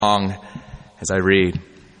As I read.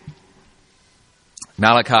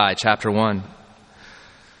 Malachi chapter 1.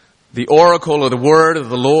 The oracle of the word of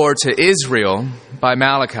the Lord to Israel by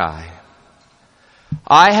Malachi.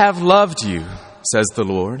 I have loved you, says the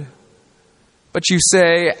Lord. But you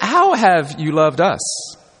say, how have you loved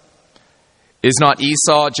us? Is not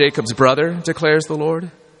Esau Jacob's brother, declares the Lord?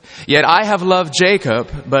 Yet I have loved Jacob,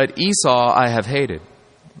 but Esau I have hated.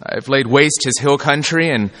 I have laid waste his hill country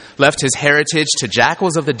and left his heritage to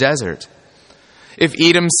jackals of the desert. If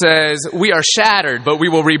Edom says, we are shattered, but we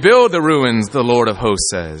will rebuild the ruins, the Lord of hosts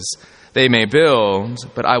says, they may build,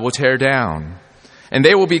 but I will tear down. And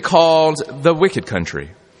they will be called the wicked country,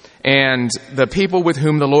 and the people with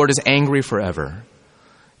whom the Lord is angry forever.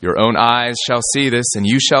 Your own eyes shall see this, and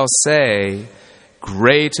you shall say,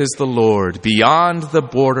 great is the Lord beyond the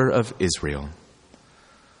border of Israel.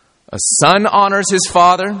 A son honors his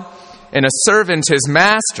father, and a servant his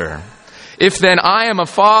master. If then I am a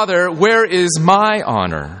father, where is my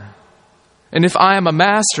honor? And if I am a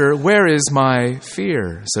master, where is my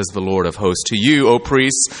fear, says the Lord of hosts to you, O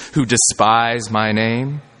priests, who despise my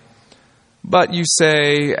name? But you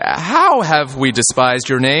say, how have we despised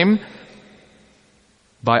your name?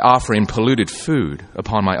 By offering polluted food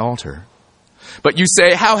upon my altar. But you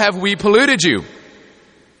say, how have we polluted you?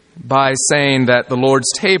 By saying that the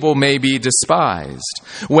Lord's table may be despised.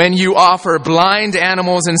 When you offer blind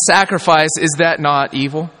animals in sacrifice, is that not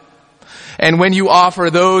evil? And when you offer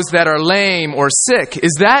those that are lame or sick,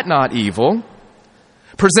 is that not evil?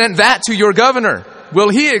 Present that to your governor. Will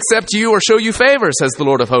he accept you or show you favor, says the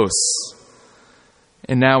Lord of hosts?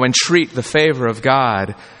 And now entreat the favor of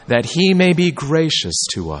God, that he may be gracious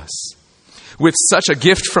to us. With such a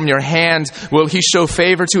gift from your hand, will he show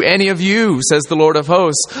favor to any of you, says the Lord of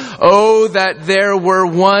hosts. Oh, that there were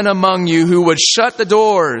one among you who would shut the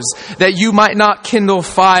doors, that you might not kindle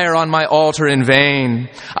fire on my altar in vain.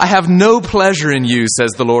 I have no pleasure in you,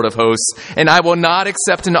 says the Lord of hosts, and I will not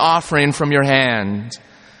accept an offering from your hand.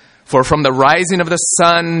 For from the rising of the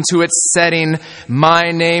sun to its setting,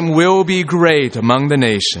 my name will be great among the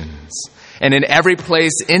nations. And in every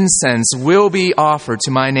place incense will be offered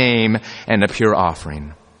to my name and a pure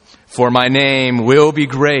offering. For my name will be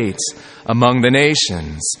great among the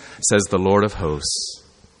nations, says the Lord of hosts.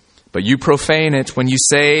 But you profane it when you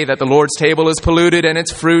say that the Lord's table is polluted and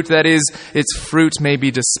its fruit, that is, its fruit may be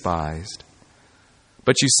despised.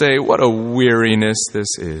 But you say, what a weariness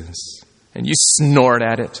this is. And you snort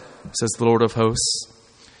at it, says the Lord of hosts.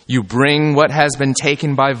 You bring what has been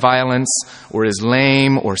taken by violence or is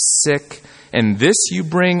lame or sick, and this you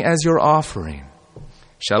bring as your offering.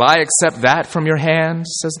 Shall I accept that from your hand,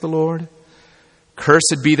 says the Lord?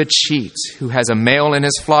 Cursed be the cheat who has a male in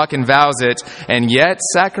his flock and vows it, and yet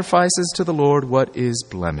sacrifices to the Lord what is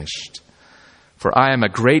blemished. For I am a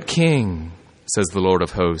great king, says the Lord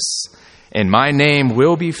of hosts, and my name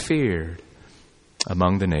will be feared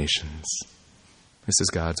among the nations. This is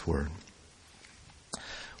God's word.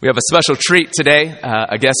 We have a special treat today,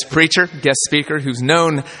 a guest preacher, guest speaker who's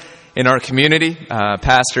known in our community,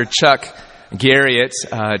 Pastor Chuck Garriott.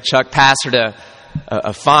 Chuck pastored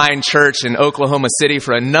a fine church in Oklahoma City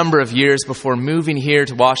for a number of years before moving here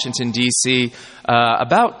to Washington, D.C.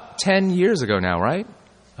 About 10 years ago now, right?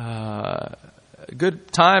 A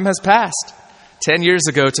good time has passed. 10 years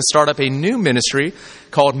ago to start up a new ministry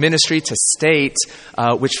called Ministry to State,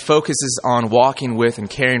 which focuses on walking with and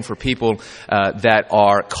caring for people that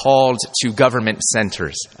are called to government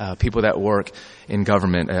centers, people that work in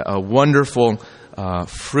government. A wonderful,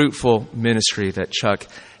 fruitful ministry that Chuck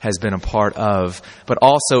has been a part of, but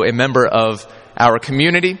also a member of our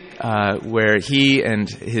community, where he and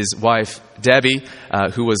his wife, Debbie,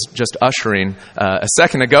 who was just ushering a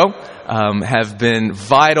second ago, have been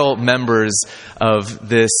vital members of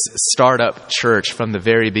this startup church from the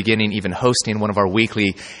very beginning, even hosting one of our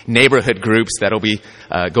weekly neighborhood groups that'll be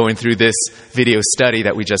going through this video study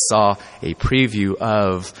that we just saw a preview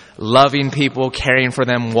of, loving people, caring for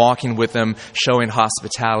them, walking with them, showing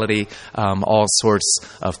hospitality, all sorts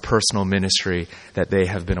of personal ministry that they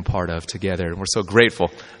have been a part of together. And we're so grateful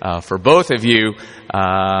for both of you,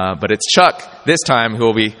 but it's Chuck this time who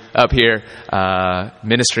will be up here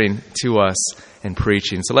ministering to us and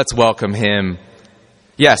preaching. So let's welcome him.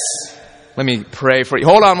 Yes, let me pray for you.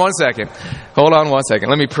 Hold on one second.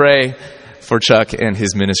 Let me pray for Chuck and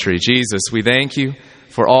his ministry. Jesus, we thank you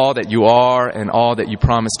for all that you are and all that you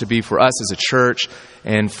promise to be for us as a church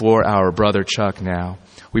and for our brother Chuck now.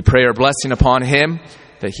 We pray our blessing upon him,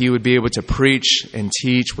 that he would be able to preach and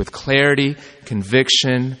teach with clarity,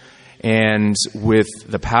 conviction, and with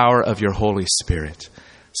the power of your Holy Spirit.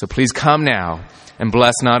 So please come now and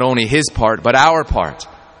bless not only his part, but our part.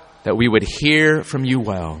 that we would hear from you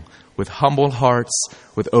well, with humble hearts,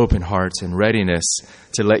 with open hearts, and readiness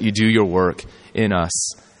to let you do your work in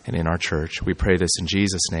us and in our church. We pray this in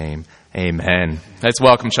Jesus' name. Amen. Let's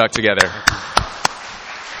welcome Chuck together.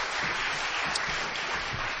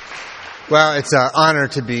 Well, it's an honor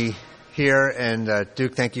to be here, and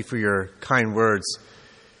Duke, thank you for your kind words.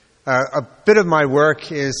 A bit of my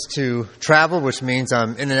work is to travel, which means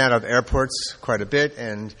I'm in and out of airports quite a bit,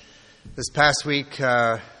 and this past week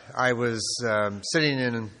I was sitting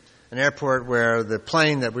in an airport where the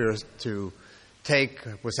plane that we were to take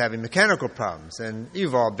was having mechanical problems. And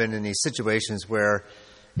you've all been in these situations where,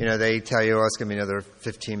 they tell you, it's going to be another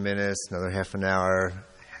 15 minutes, another half an hour,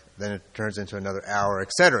 then it turns into another hour,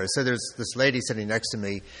 etc. So there's this lady sitting next to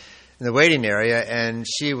me in the waiting area, and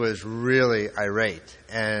she was really irate.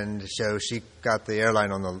 And so she got the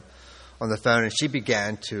airline on the phone, and she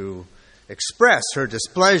began to express her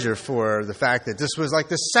displeasure for the fact that this was like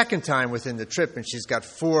the second time within the trip, and she's got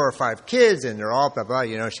 4 or 5 kids, and they're all blah, blah,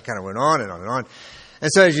 she kind of went on and on and on. And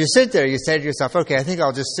so as you sit there, you say to yourself, okay, I think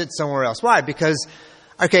I'll just sit somewhere else. Why? Because,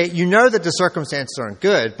 okay, you know that the circumstances aren't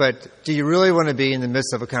good, but do you really want to be in the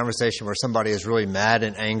midst of a conversation where somebody is really mad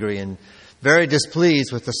and angry and very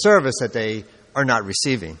displeased with the service that they are not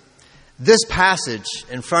receiving? This passage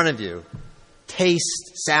in front of you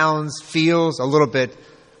tastes, sounds, feels a little bit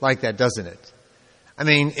like that, doesn't it? I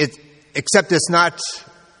mean, except it's not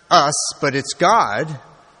us, but it's God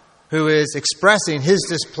who is expressing his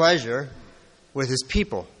displeasure with his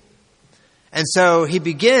people. And so he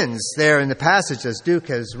begins there in the passage, as Duke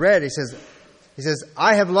has read. He says,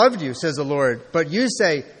 I have loved you, says the Lord, but you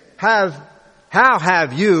say, how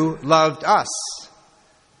have you loved us?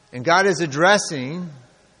 And God is addressing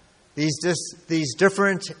these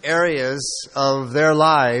different areas of their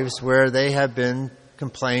lives where they have been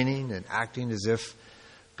complaining and acting as if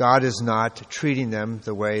God is not treating them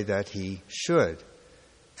the way that he should.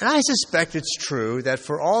 And I suspect it's true that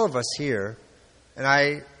for all of us here, and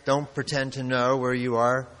I don't pretend to know where you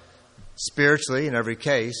are spiritually in every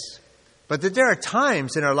case, but that there are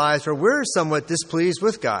times in our lives where we're somewhat displeased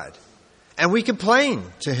with God, and we complain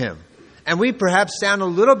to him, and we perhaps sound a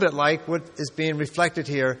little bit like what is being reflected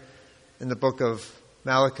here in the book of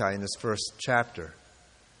Malachi in this first chapter.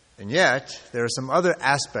 And yet, there are some other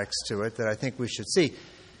aspects to it that I think we should see.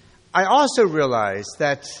 I also realize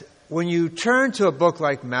that when you turn to a book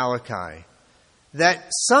like Malachi, that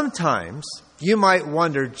sometimes you might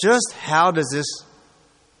wonder just how does this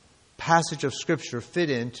passage of Scripture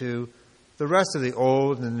fit into the rest of the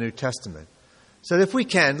Old and the New Testament. So if we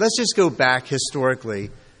can, let's just go back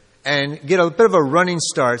historically and get a bit of a running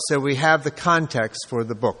start so we have the context for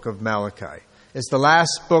the book of Malachi. It's the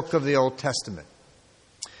last book of the Old Testament.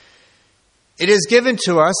 It is given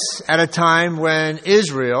to us at a time when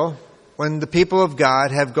when the people of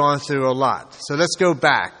God have gone through a lot. So let's go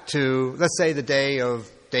back to, let's say, the day of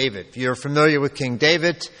David. If you're familiar with King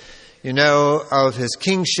David, you know of his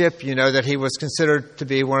kingship. You know that he was considered to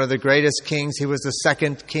be one of the greatest kings. He was the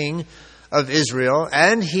second king of Israel.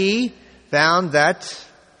 And he found that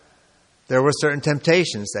there were certain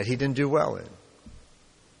temptations that he didn't do well in.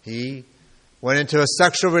 He went into a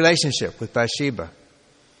sexual relationship with Bathsheba.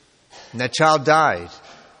 And that child died.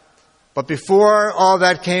 But before all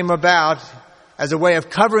that came about, as a way of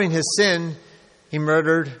covering his sin, he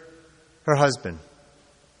murdered her husband.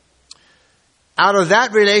 Out of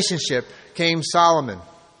that relationship came Solomon.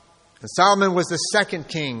 And Solomon was the second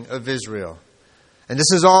king of Israel. And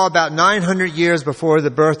this is all about 900 years before the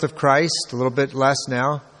birth of Christ, a little bit less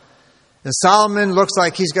now. And Solomon looks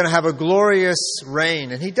like he's going to have a glorious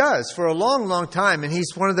reign. And he does for a long, long time. And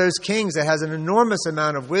he's one of those kings that has an enormous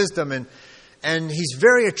amount of wisdom. And he's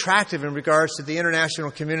very attractive in regards to the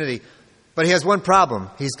international community. But he has one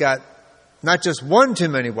problem. He's got not just one too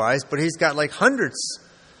many wives, but he's got like hundreds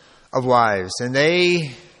of wives. And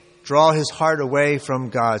they draw his heart away from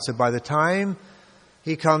God. So by the time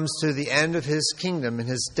he comes to the end of his kingdom and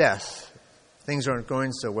his death, things aren't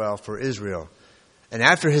going so well for Israel. And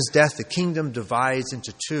after his death, the kingdom divides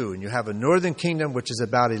into two. And you have a northern kingdom, which is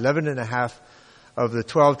about 11.5 of the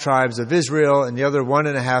 12 tribes of Israel, and the other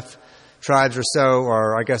 1.5 tribes or so,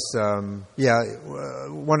 or I guess,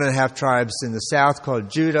 1.5 tribes in the south called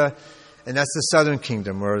Judah. And that's the southern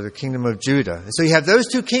kingdom, or the kingdom of Judah. And so you have those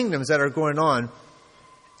two kingdoms that are going on.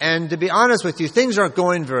 And to be honest with you, things aren't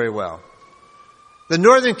going very well. The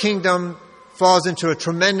northern kingdom falls into a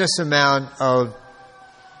tremendous amount of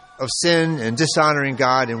sin and dishonoring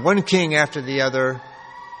God, and one king after the other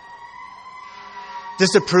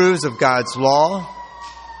disapproves of God's law.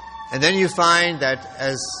 And then you find that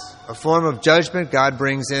as a form of judgment, God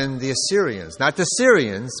brings in the Assyrians. Not the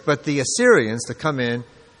Syrians, but the Assyrians to come in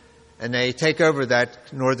and they take over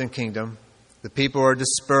that northern kingdom. The people are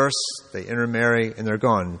dispersed, they intermarry, and they're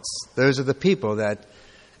gone. Those are the people that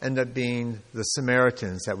end up being the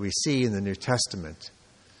Samaritans that we see in the New Testament.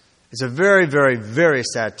 It's a very, very, very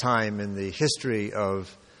sad time in the history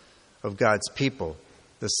of God's people.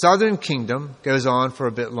 The southern kingdom goes on for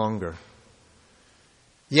a bit longer.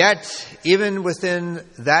 Yet, even within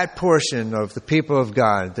that portion of the people of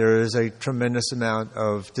God, there is a tremendous amount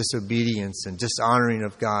of disobedience and dishonoring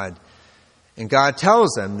of God. And God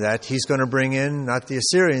tells them that He's going to bring in, not the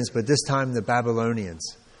Assyrians, but this time the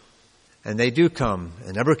Babylonians. And they do come,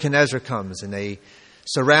 and Nebuchadnezzar comes, and they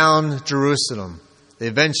surround Jerusalem. They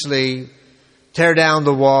eventually tear down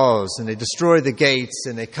the walls, and they destroy the gates,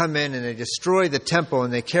 and they come in and they destroy the temple,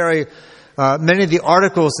 and they carry many of the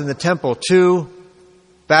articles in the temple to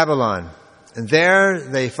Babylon. And there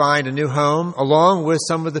they find a new home along with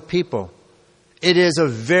some of the people. It is a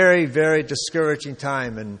very, very discouraging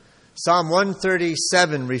time, and Psalm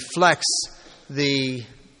 137 reflects the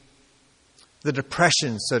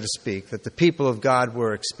depression, so to speak, that the people of God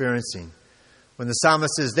were experiencing. When the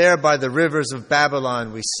psalmist says, "There by the rivers of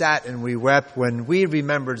Babylon we sat and we wept when we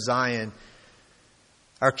remembered Zion."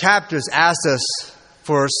 Our captors asked us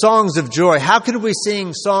for songs of joy. How could we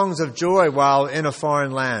sing songs of joy while in a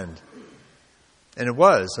foreign land? And it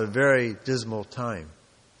was a very dismal time.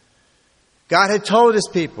 God had told His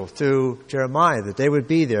people through Jeremiah that they would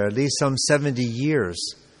be there at least some 70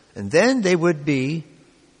 years. And then they would be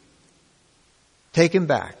taken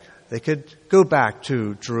back. They could go back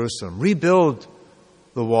to Jerusalem, rebuild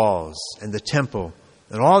the walls and the temple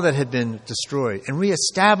and all that had been destroyed, and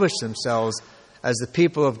reestablish themselves as the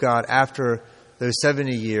people of God after those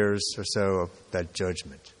 70 years or so of that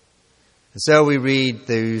judgment. And so we read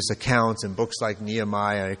those accounts in books like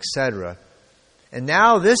Nehemiah, etc. And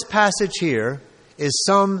now this passage here is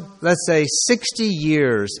some, let's say, 60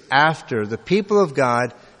 years after the people of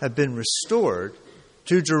God have been restored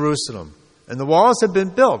to Jerusalem. And the walls have been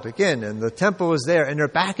built again, and the temple is there, and they're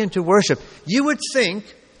back into worship. You would think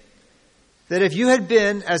that if you had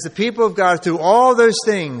been, as the people of God, through all those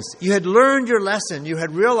things, you had learned your lesson, you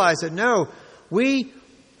had realized that no, we're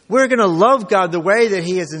going to love God the way that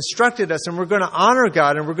He has instructed us, and we're going to honor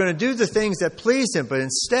God, and we're going to do the things that please Him. But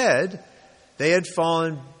instead, they had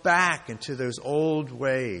fallen back into those old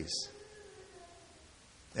ways.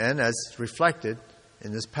 And as reflected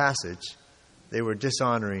in this passage, they were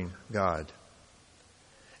dishonoring God.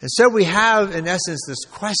 And so we have, in essence, this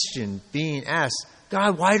question being asked,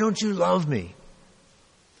 God, why don't you love me?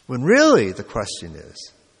 When really the question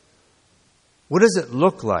is, what does it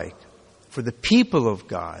look like for the people of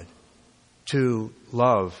God to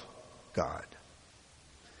love God?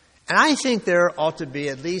 And I think there ought to be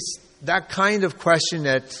at least that kind of question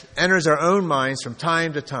that enters our own minds from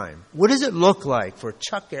time to time. What does it look like for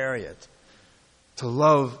Chuck Ariett to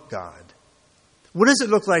love God? What does it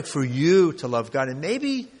look like for you to love God? And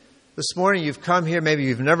maybe this morning you've come here, maybe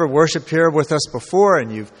you've never worshiped here with us before,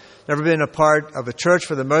 and you've never been a part of a church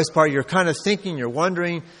for the most part. You're kind of thinking, you're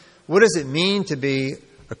wondering, what does it mean to be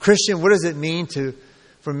a Christian? What does it mean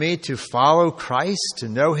for me to follow Christ, to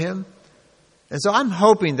know Him? And so I'm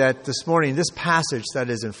hoping that this morning, this passage that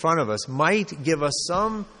is in front of us might give us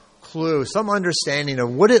some clue, some understanding of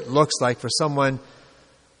what it looks like for someone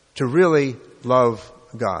to really love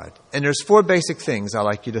God. And there's 4 basic things I'd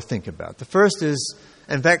like you to think about. The first is,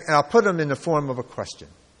 in fact, I'll put them in the form of a question.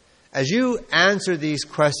 As you answer these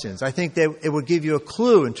questions, I think that it will give you a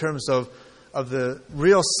clue in terms of the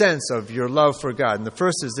real sense of your love for God. And the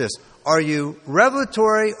first is this: are you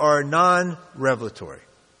revelatory or non-revelatory?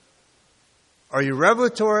 Are you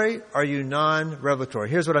revelatory? Are you non-revelatory?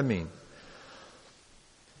 Here's what I mean.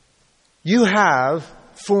 You have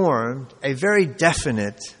formed a very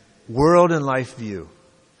definite world and life view.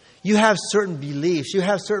 You have certain beliefs. You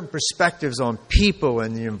have certain perspectives on people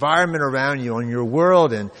and the environment around you, on your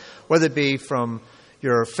world, and whether it be from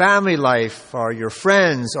your family life or your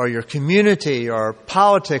friends or your community or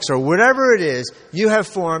politics or whatever it is, you have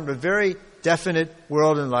formed a very definite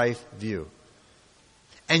world and life view.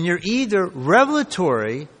 And you're either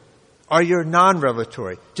revelatory or you're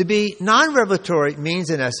non-revelatory. To be non-revelatory means,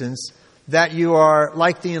 in essence, that you are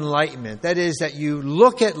like the Enlightenment. That is, that you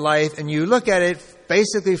look at life and you look at it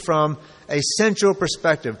basically from a central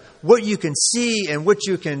perspective. What you can see and what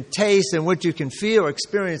you can taste and what you can feel,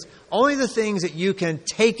 experience, only the things that you can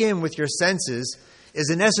take in with your senses is,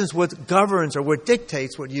 in essence, what governs or what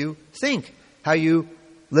dictates what you think, how you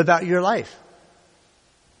live out your life.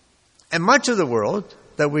 And much of the world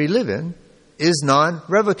that we live in is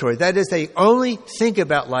non-revelatory. That is, they only think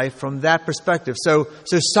about life from that perspective. So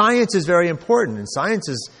science is very important, and science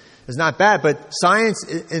is is not bad, but science,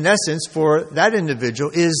 in essence, for that individual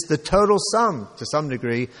is the total sum, to some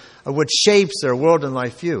degree, of what shapes their world and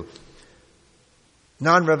life view.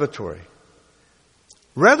 Non-revelatory.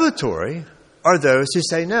 Revelatory are those who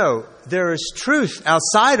say, no, there is truth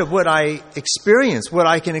outside of what I experience, what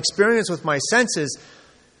I can experience with my senses,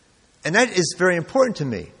 and that is very important to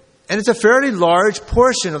me. And it's a fairly large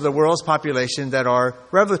portion of the world's population that are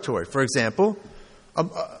revelatory. For example,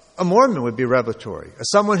 a Mormon would be revelatory.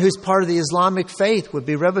 Someone who's part of the Islamic faith would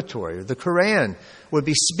be revelatory. The Quran would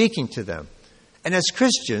be speaking to them. And as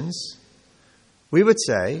Christians, we would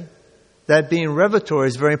say that being revelatory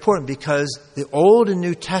is very important because the Old and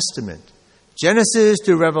New Testament, Genesis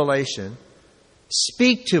to Revelation,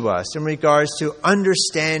 speak to us in regards to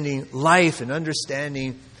understanding life and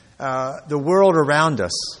understanding the world around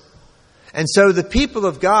us. And so the people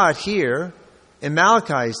of God here in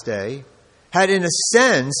Malachi's day had, in a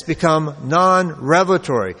sense, become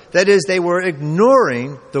non-revelatory. That is, they were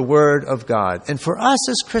ignoring the Word of God. And for us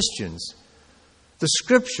as Christians, the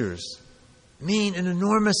Scriptures mean an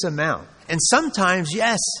enormous amount. And sometimes,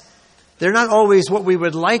 yes, they're not always what we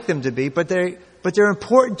would like them to be, but they're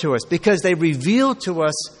important to us because they reveal to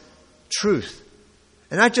us truth.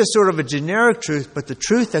 And not just sort of a generic truth, but the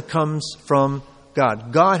truth that comes from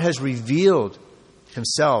God. God has revealed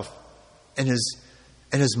Himself and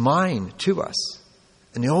His mind to us.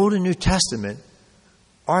 And the Old and New Testament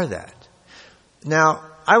are that. Now,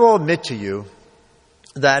 I will admit to you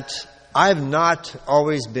that I have not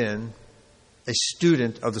always been a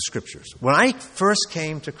student of the Scriptures. When I first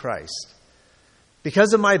came to Christ,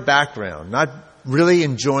 because of my background, not really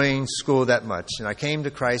enjoying school that much, and I came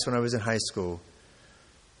to Christ when I was in high school,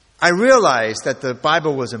 I realized that the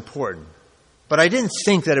Bible was important, but I didn't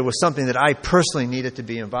think that it was something that I personally needed to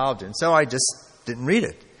be involved in, so I just didn't read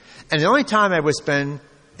it. And the only time I would spend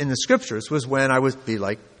in the Scriptures was when I would be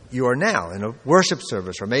like you are now, in a worship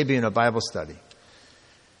service or maybe in a Bible study.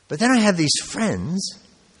 But then I had these friends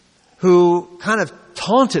who kind of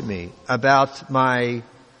taunted me about my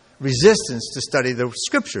resistance to study the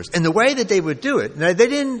Scriptures. And the way that they would do it, now they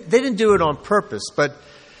didn't do it on purpose,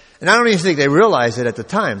 and I don't even think they realized it at the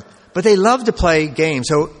time, but they loved to play games.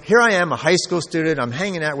 So here I am, a high school student, I'm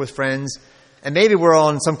hanging out with friends, and maybe we're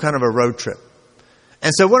on some kind of a road trip.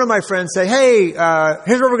 And so one of my friends say, hey,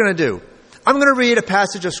 here's what we're going to do. I'm going to read a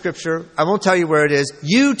passage of Scripture. I won't tell you where it is.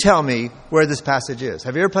 You tell me where this passage is.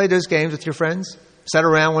 Have you ever played those games with your friends? Sat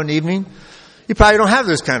around one evening? You probably don't have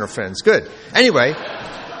those kind of friends. Good. Anyway,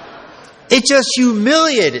 it just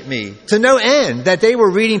humiliated me to no end that they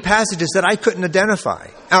were reading passages that I couldn't identify.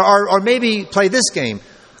 Or maybe play this game.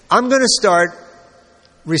 I'm going to start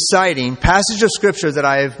reciting passages of Scripture that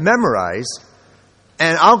I have memorized,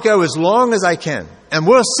 and I'll go as long as I can. And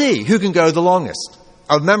we'll see who can go the longest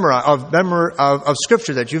of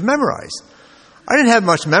Scripture that you've memorized. I didn't have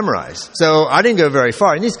much memorized, so I didn't go very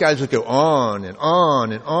far. And these guys would go on and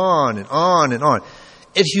on and on and on and on.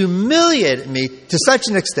 It humiliated me to such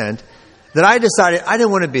an extent that I decided I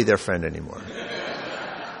didn't want to be their friend anymore.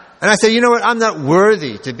 And I said, you know what? I'm not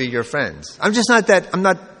worthy to be your friends. I'm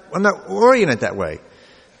not oriented that way.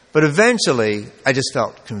 But eventually, I just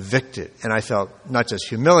felt convicted, and I felt not just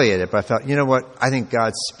humiliated, but I felt, you know what? I think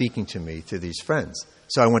God's speaking to me through these friends.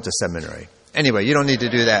 So I went to seminary. Anyway, you don't need to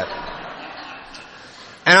do that.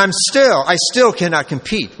 And I still cannot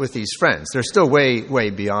compete with these friends. They're still way, way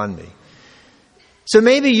beyond me. So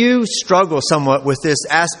maybe you struggle somewhat with this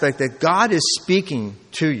aspect that God is speaking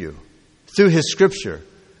to you through His Scripture,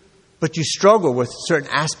 but you struggle with certain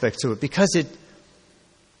aspects of it because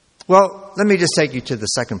well, let me just take you to the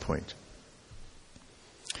second point.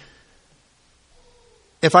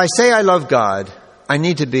 If I say I love God, I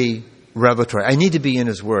need to be revelatory. I need to be in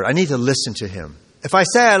His Word. I need to listen to Him. If I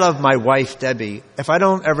say I love my wife, Debbie, if I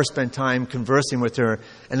don't ever spend time conversing with her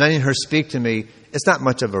and letting her speak to me, it's not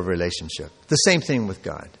much of a relationship. The same thing with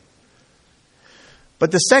God.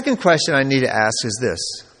 But the second question I need to ask is this.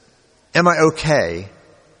 Am I okay?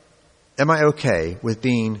 Am I okay with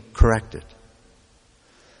being corrected?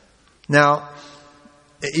 Now,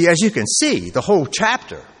 as you can see, the whole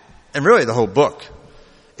chapter, and really the whole book,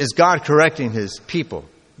 is God correcting His people.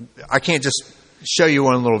 I can't just show you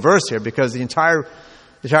one little verse here because the entire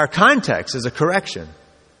context is a correction.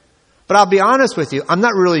 But I'll be honest with you, I'm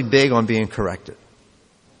not really big on being corrected.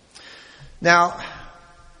 Now,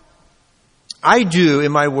 I do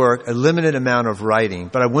in my work a limited amount of writing,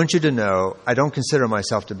 but I want you to know I don't consider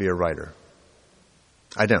myself to be a writer.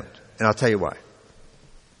 I don't. And I'll tell you why.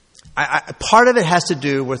 Part of it has to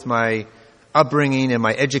do with my upbringing and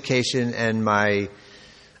my education and my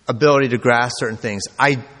ability to grasp certain things.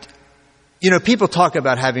 People talk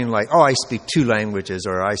about having I speak 2 languages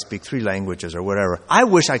or I speak 3 languages or whatever. I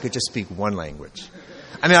wish I could just speak 1 language.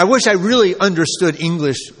 I wish I really understood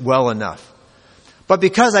English well enough. But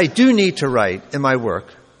because I do need to write in my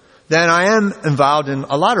work, then I am involved in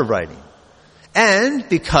a lot of writing. And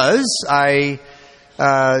because I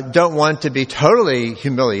don't want to be totally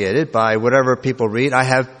humiliated by whatever people read, I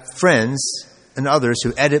have friends and others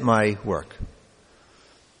who edit my work.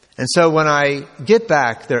 And so when I get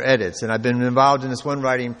back their edits, and I've been involved in this one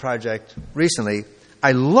writing project recently,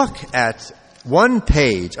 I look at one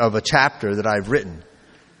page of a chapter that I've written,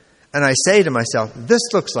 and I say to myself, this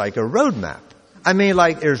looks like a roadmap.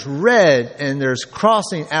 There's red, and there's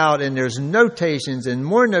crossing out, and there's notations, and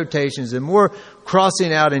more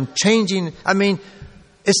crossing out and changing.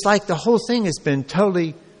 It's like the whole thing has been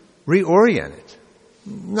totally reoriented.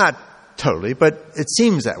 Not totally, but it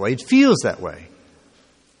seems that way. It feels that way.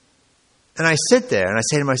 And I sit there and I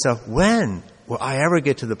say to myself, when will I ever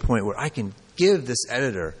get to the point where I can give this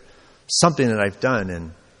editor something that I've done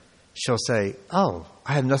and she'll say, oh,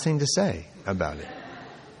 I have nothing to say about it.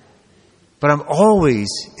 But I'm always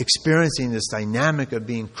experiencing this dynamic of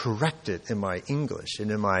being corrected in my English and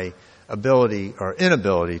in my ability or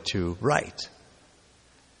inability to write.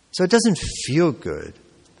 So it doesn't feel good.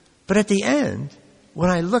 But at the end, when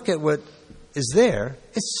I look at what is there,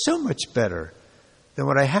 it's so much better than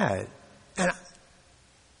what I had. And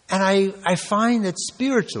I find that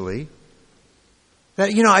spiritually, that,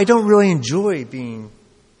 I don't really enjoy being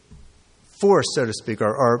forced, so to speak,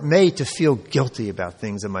 or made to feel guilty about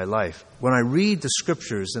things in my life. When I read the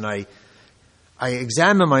scriptures and I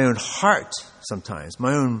examine my own heart sometimes,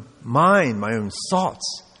 my own mind, my own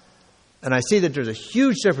thoughts, and I see that there's a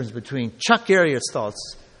huge difference between Chuck Garriott's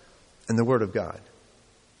thoughts and the Word of God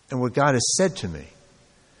and what God has said to me.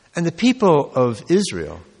 And the people of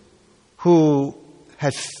Israel who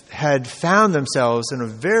had found themselves in a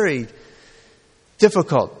very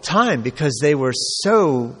difficult time because they were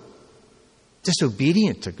so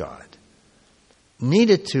disobedient to God,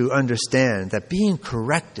 needed to understand that being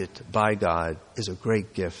corrected by God is a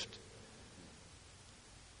great gift.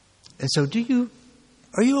 And so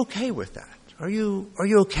are you okay with that? Are you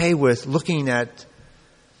okay with looking at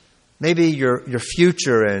maybe your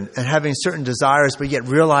future and having certain desires, but yet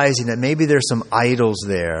realizing that maybe there's some idols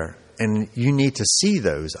there and you need to see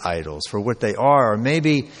those idols for what they are? Or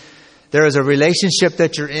maybe there is a relationship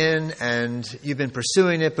that you're in and you've been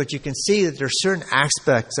pursuing it, but you can see that there are certain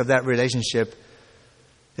aspects of that relationship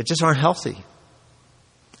that just aren't healthy.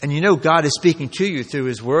 And God is speaking to you through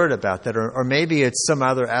His Word about that. Or maybe it's some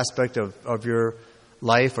other aspect of your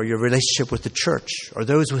life or your relationship with the church or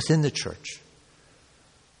those within the church.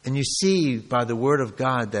 And you see by the Word of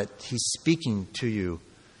God that He's speaking to you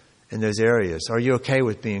in those areas. Are you okay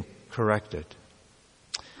with being corrected?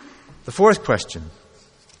 The fourth question.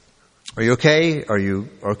 Are you okay? Are you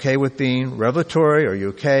okay with being revelatory? Are you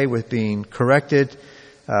okay with being corrected?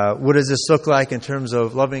 What does this look like in terms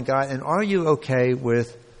of loving God? And are you okay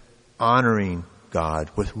with honoring God,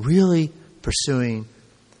 with really pursuing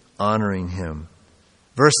honoring Him?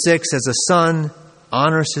 Verse 6 says, a son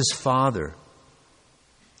honors his father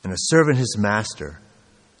and a servant his master.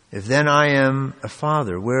 If then I am a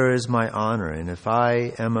father, where is my honor? And if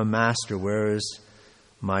I am a master, where is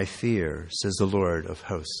my fear? Says the Lord of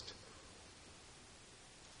hosts.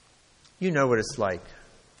 You know what it's like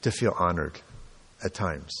to feel honored at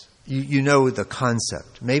times. You know the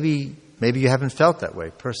concept. Maybe you haven't felt that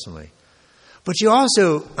way personally. But you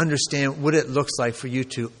also understand what it looks like for you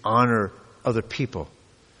to honor other people.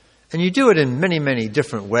 And you do it in many, many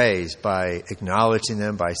different ways, by acknowledging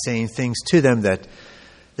them, by saying things to them that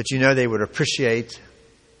you know they would appreciate.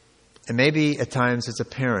 And maybe at times it's a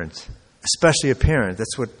parent, especially a parent.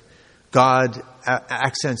 That's what God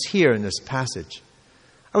accents here in this passage.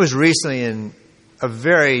 I was recently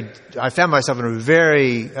I found myself in a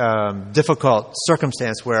very difficult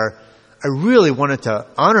circumstance where I really wanted to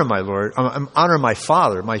honor my Lord, honor my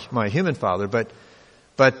father, my human father, but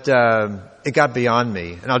it got beyond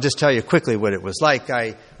me. And I'll just tell you quickly what it was like.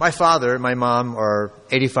 My father and my mom are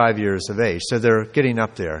 85 years of age, so they're getting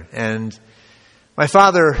up there. And my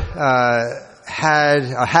father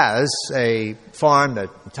has a farm that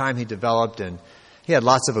at the time he developed, and he had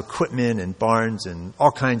lots of equipment and barns and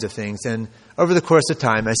all kinds of things. And over the course of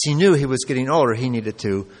time, as he knew he was getting older, he needed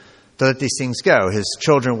to let these things go. His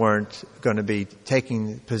children weren't going to be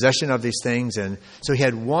taking possession of these things. And so he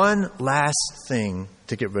had one last thing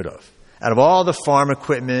to get rid of. Out of all the farm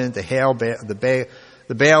equipment, the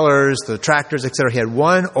balers, the tractors, etc., he had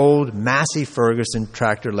one old Massey Ferguson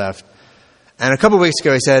tractor left. And a couple of weeks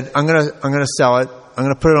ago, he said, I'm going to sell it. I'm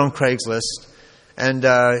going to put it on Craigslist. And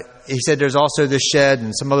he said, there's also this shed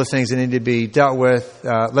and some other things that need to be dealt with.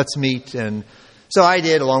 Let's meet. And so I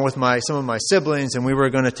did, along with some of my siblings, and we were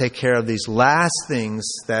going to take care of these last things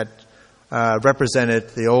that represented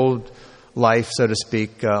the old life, so to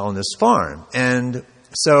speak, on this farm. And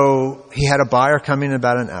so he had a buyer coming in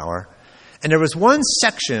about an hour. And there was one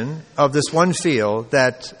section of this one field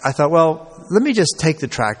that I thought, well, let me just take the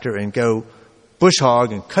tractor and go bush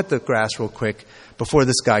hog and cut the grass real quick before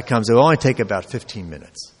this guy comes. It will only take about 15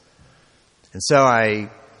 minutes. And so I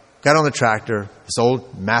got on the tractor, this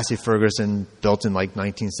old Massey Ferguson built in like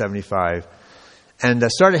 1975, and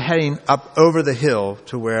started heading up over the hill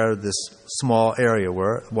to where this small area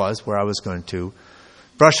where I was going to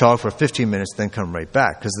brush hog for 15 minutes, then come right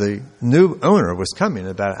back, because the new owner was coming in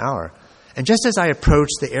about an hour. And just as I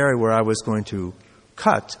approached the area where I was going to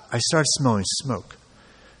cut, I started smelling smoke.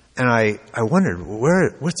 And I wondered,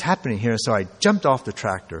 what's happening here? So I jumped off the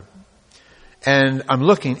tractor, and I'm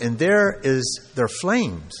looking, and there are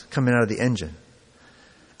flames coming out of the engine.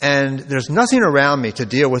 And there's nothing around me to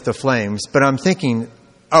deal with the flames, but I'm thinking,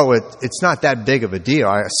 it's not that big of a deal.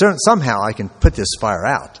 Somehow I can put this fire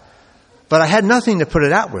out. But I had nothing to put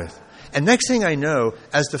it out with. And next thing I know,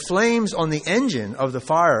 as the flames on the engine of the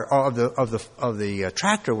fire of the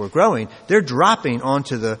tractor were growing, they're dropping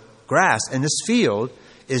onto the grass, and this field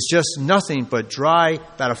is just nothing but dry,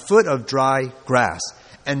 about a foot of dry grass.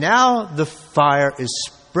 And now the fire is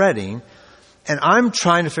spreading, and I'm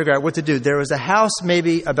trying to figure out what to do. There was a house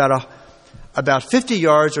maybe about 50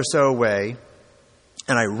 yards or so away,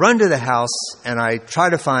 and I run to the house, and I try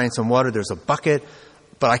to find some water. There's a bucket,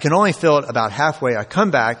 but I can only fill it about halfway. I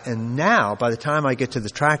come back, and now, by the time I get to the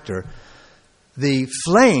tractor, the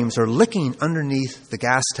flames are licking underneath the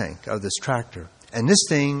gas tank of this tractor. And this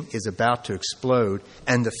thing is about to explode,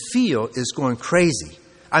 and the field is going crazy.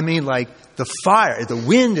 I mean, like the fire, the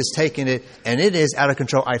wind is taking it, and it is out of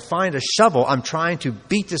control. I find a shovel. I'm trying to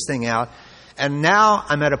beat this thing out. And now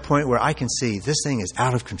I'm at a point where I can see this thing is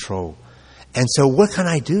out of control. And so what can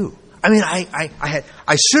I do? I mean,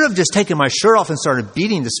 I should have just taken my shirt off and started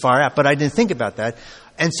beating this fire out, but I didn't think about that.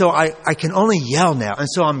 And so I can only yell now. And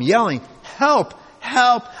so I'm yelling, help,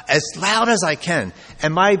 help, as loud as I can.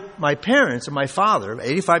 And my parents, or my father,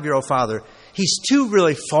 85-year-old father, he's too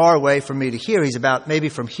really far away for me to hear. He's about maybe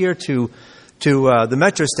from here to the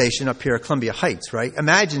metro station up here at Columbia Heights, right?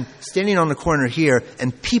 Imagine standing on the corner here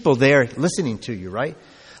and people there listening to you, right?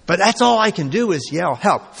 But that's all I can do is yell,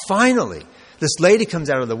 help. Finally, this lady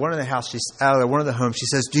comes out of one of the homes. She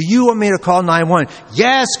says, do you want me to call 911?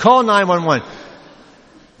 Yes, call 911.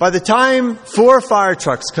 By the time 4 fire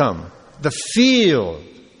trucks come, the field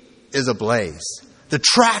is ablaze. The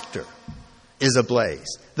tractor is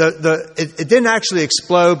ablaze. It didn't actually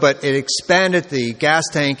explode, but it expanded the gas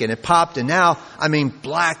tank and it popped. And now,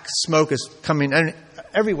 black smoke is coming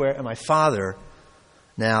everywhere. And my father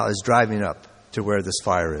now is driving up to where this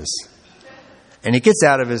fire is. And he gets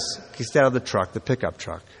out of the truck, the pickup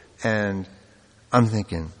truck. And I'm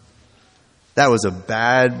thinking, that was a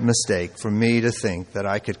bad mistake for me to think that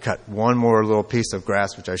I could cut one more little piece of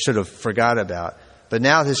grass, which I should have forgot about. But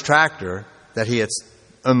now his tractor that he had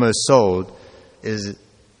almost sold is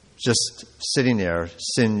just sitting there,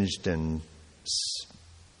 singed, and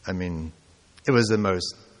it was the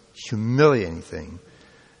most humiliating thing.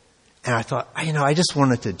 And I thought, I just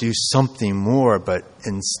wanted to do something more, but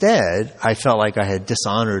instead I felt like I had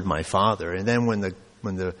dishonored my father. And then when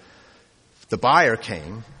the buyer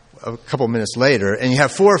came a couple minutes later, and you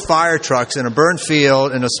have 4 fire trucks in a burned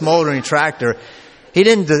field and a smoldering tractor, he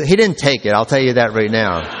didn't take it. I'll tell you that right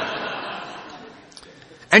now.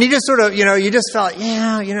 And he just sort of, you just felt,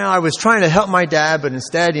 I was trying to help my dad, but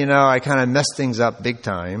instead, I kind of messed things up big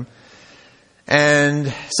time.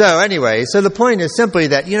 And so anyway, the point is simply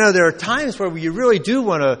that, there are times where you really do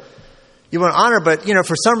want to honor, but,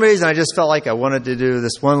 for some reason I just felt like I wanted to do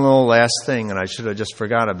this one little last thing and I should have just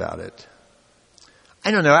forgot about it.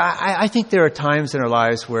 I don't know. I think there are times in our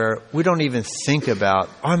lives where we don't even think about,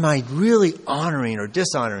 am I really honoring or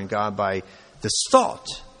dishonoring God by this thought?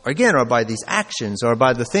 Or again, or by these actions, or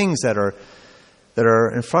by the things that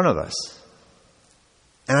are in front of us.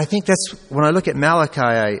 And I think that's, when I look at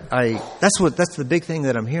Malachi, that's the big thing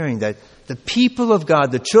that I'm hearing, that the people of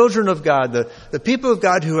God, the children of God, the people of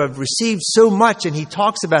God who have received so much, and he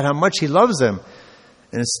talks about how much he loves them,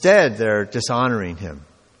 and instead they're dishonoring him.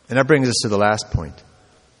 And that brings us to the last point.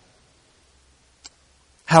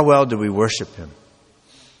 How well do we worship him?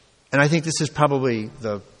 And I think this is probably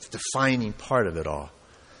the defining part of it all.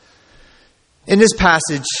 In this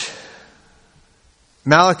passage,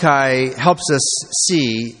 Malachi helps us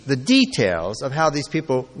see the details of how these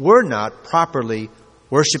people were not properly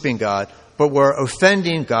worshiping God, but were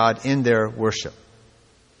offending God in their worship.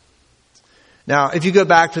 Now, if you go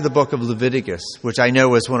back to the book of Leviticus, which I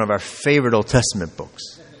know is one of our favorite Old Testament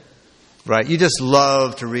books, right? You just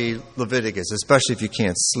love to read Leviticus, especially if you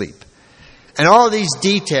can't sleep. And all these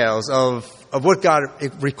details of what God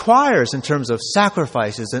requires in terms of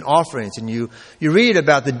sacrifices and offerings. And you read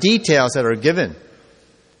about the details that are given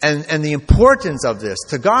and the importance of this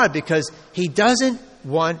to God, because He doesn't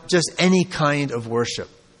want just any kind of worship.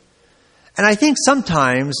 And I think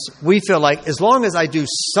sometimes we feel like as long as I do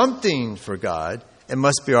something for God, it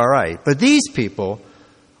must be all right. But these people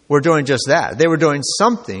were doing just that. They were doing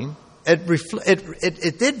something.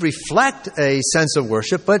 It did reflect a sense of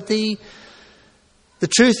worship, but the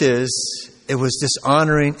truth is, it was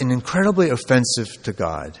dishonoring and incredibly offensive to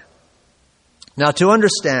God. Now, to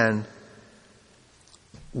understand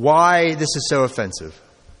why this is so offensive,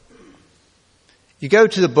 you go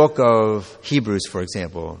to the book of Hebrews, for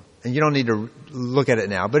example, and you don't need to look at it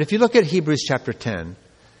now, but if you look at Hebrews chapter 10,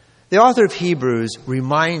 the author of Hebrews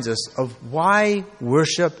reminds us of why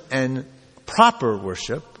worship and proper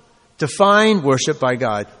worship, defined worship by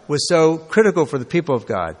God, was so critical for the people of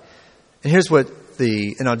God. And here's what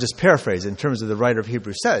and I'll just paraphrase in terms of the writer of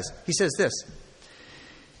Hebrews says. He says this.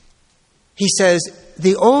 He says,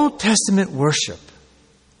 the Old Testament worship,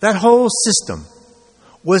 that whole system,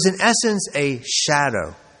 was in essence a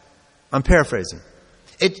shadow. I'm paraphrasing.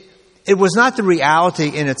 It was not the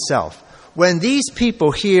reality in itself. When these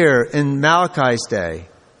people here in Malachi's day,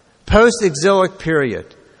 post-exilic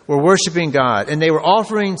period, were worshiping God, and they were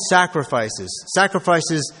offering sacrifices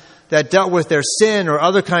that dealt with their sin or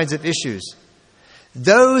other kinds of issues,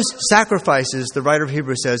 those sacrifices, the writer of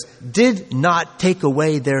Hebrews says, did not take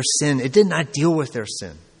away their sin. It did not deal with their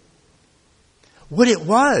sin. What it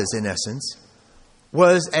was, in essence,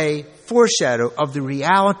 was a foreshadow of the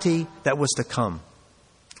reality that was to come.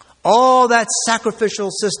 All that sacrificial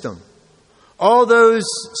system, all those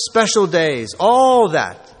special days, all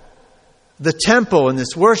that, the temple and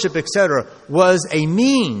this worship, etc., was a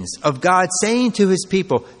means of God saying to His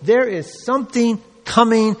people, there is something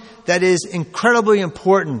coming that is incredibly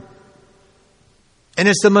important. And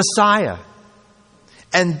it's the Messiah.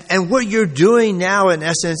 And what you're doing now, in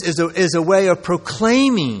essence, is a way of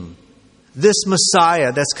proclaiming this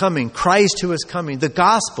Messiah that's coming, Christ who is coming, the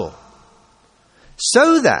gospel.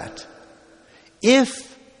 So that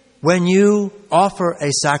when you offer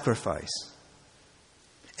a sacrifice,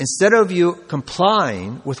 instead of you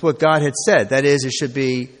complying with what God had said, that is, it should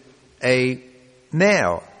be a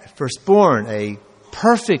male, a firstborn, a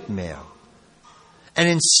perfect male, and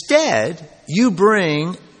instead you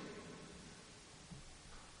bring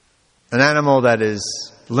an animal that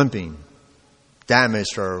is limping,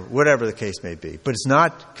 damaged, or whatever the case may be, but it's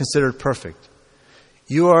not considered perfect,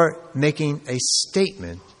 you are making a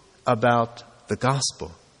statement about the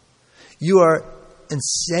gospel. You are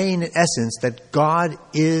saying, in essence, that God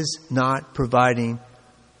is not providing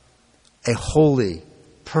a holy,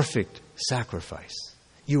 perfect sacrifice.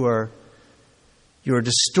 You are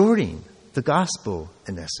distorting the gospel,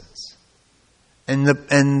 in essence. And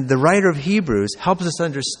the writer of Hebrews helps us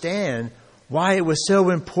understand why it was so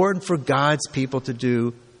important for God's people to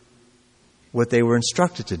do what they were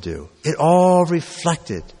instructed to do. It all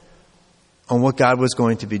reflected on what God was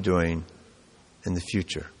going to be doing in the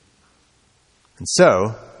future. And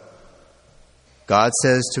so, God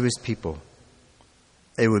says to His people,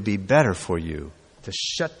 it would be better for you to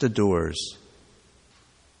shut the doors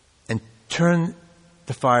and turn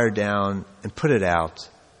the fire down and put it out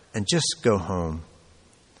and just go home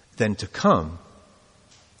than to come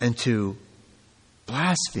and to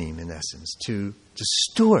blaspheme, in essence, to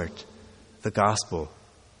distort the gospel.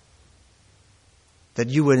 That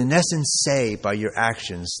you would, in essence, say by your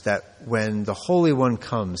actions that when the Holy One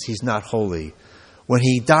comes, He's not holy. When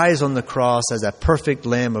He dies on the cross as a perfect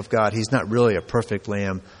Lamb of God, He's not really a perfect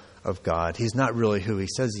Lamb of God. He's not really who He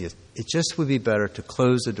says He is. It just would be better to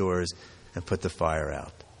close the doors and put the fire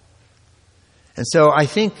out. And so I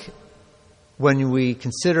think when we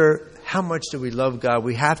consider how much do we love God,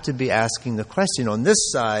 we have to be asking the question on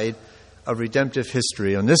this side of redemptive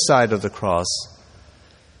history, on this side of the cross,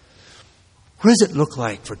 what does it look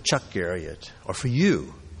like for Chuck Garriott or for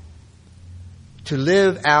you to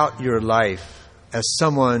live out your life as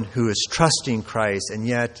someone who is trusting Christ, and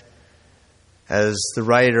yet, as the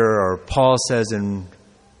writer or Paul says in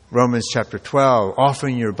Romans chapter 12,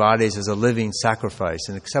 offering your bodies as a living sacrifice,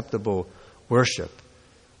 an acceptable worship?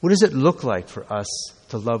 What does it look like for us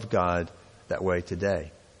to love God that way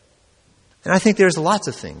today? And I think there's lots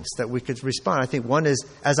of things that we could respond. I think one is,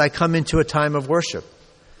 as I come into a time of worship,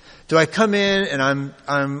 do I come in and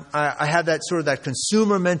I have that sort of that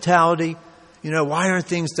consumer mentality? why aren't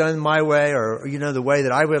things done my way, or, the way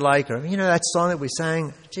that I would like, or, that song that we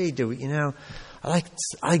sang, gee, I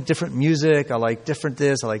like different music, I like different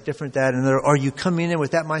this, I like different that. And are you coming in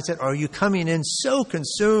with that mindset? Or are you coming in so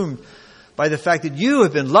consumed by the fact that you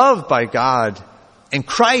have been loved by God, and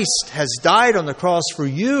Christ has died on the cross for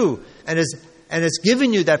you, and has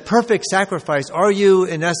given you that perfect sacrifice? Are you,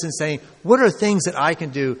 in essence, saying, what are things that I can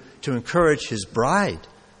do to encourage His bride,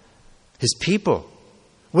 His people?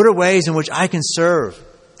 What are ways in which I can serve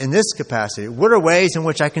in this capacity? What are ways in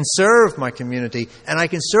which I can serve my community, and I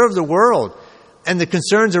can serve the world and the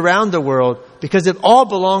concerns around the world, because it all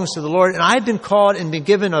belongs to the Lord. And I've been called and been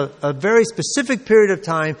given a very specific period of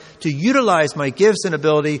time to utilize my gifts and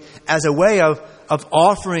ability as a way of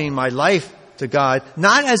offering my life to God,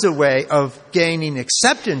 not as a way of gaining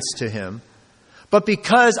acceptance to Him, but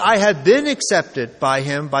because I have been accepted by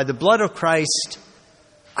Him, by the blood of Christ,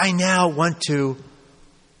 I now want to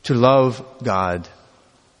love God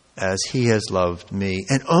as He has loved me,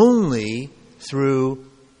 and only through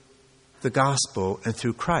the gospel and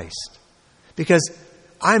through Christ. Because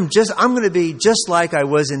I'm going to be just like I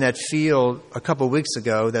was in that field a couple of weeks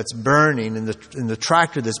ago that's burning, in the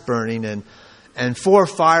tractor that's burning, and 4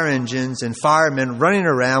 fire engines and firemen running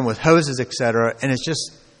around with hoses, etc. And it's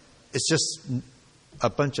just a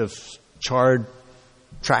bunch of charred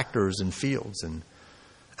tractors and fields. And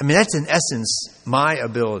I mean, that's in essence my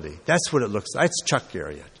ability. That's what it looks like. It's Chuck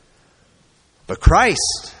Garriott. But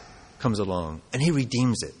Christ comes along and He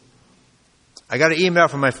redeems it. I got an email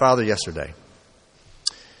from my father yesterday.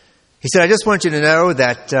 He said, I just want you to know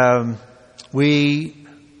that we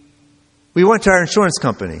went to our insurance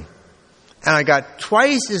company, and I got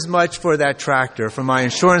twice as much for that tractor from my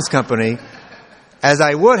insurance company as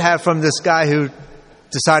I would have from this guy who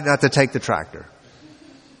decided not to take the tractor.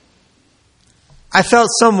 I felt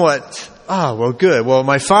somewhat, good. Well,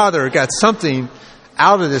 my father got something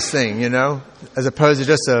out of this thing, as opposed to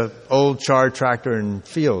just an old charred tractor in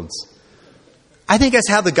fields. I think that's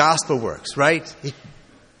how the gospel works, right?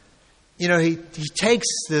 He takes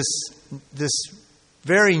this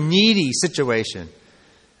very needy situation,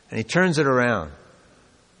 and He turns it around.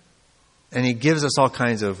 And He gives us all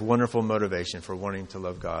kinds of wonderful motivation for wanting to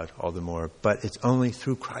love God all the more. But it's only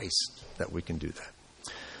through Christ that we can do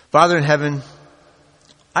that. Father in heaven,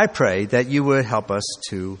 I pray that You would help us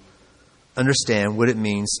to understand what it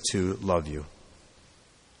means to love You.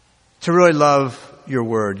 To really love Your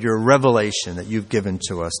word, Your revelation that You've given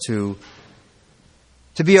to us, to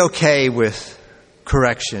be okay with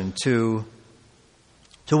correction, to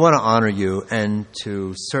want to honor You, and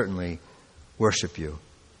to certainly worship You.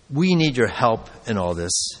 We need Your help in all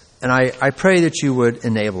this. And I pray that You would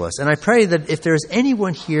enable us. And I pray that if there's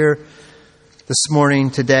anyone here this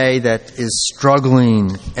morning, today, that is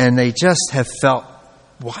struggling and they just have felt,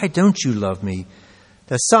 why don't You love me?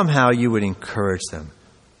 That somehow You would encourage them.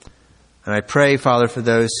 And I pray, Father, for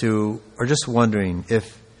those who are just wondering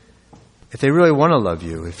if they really want to love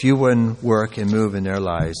You, if You wouldn't work and move in their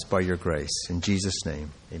lives by Your grace. In Jesus'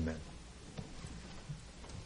 name, amen.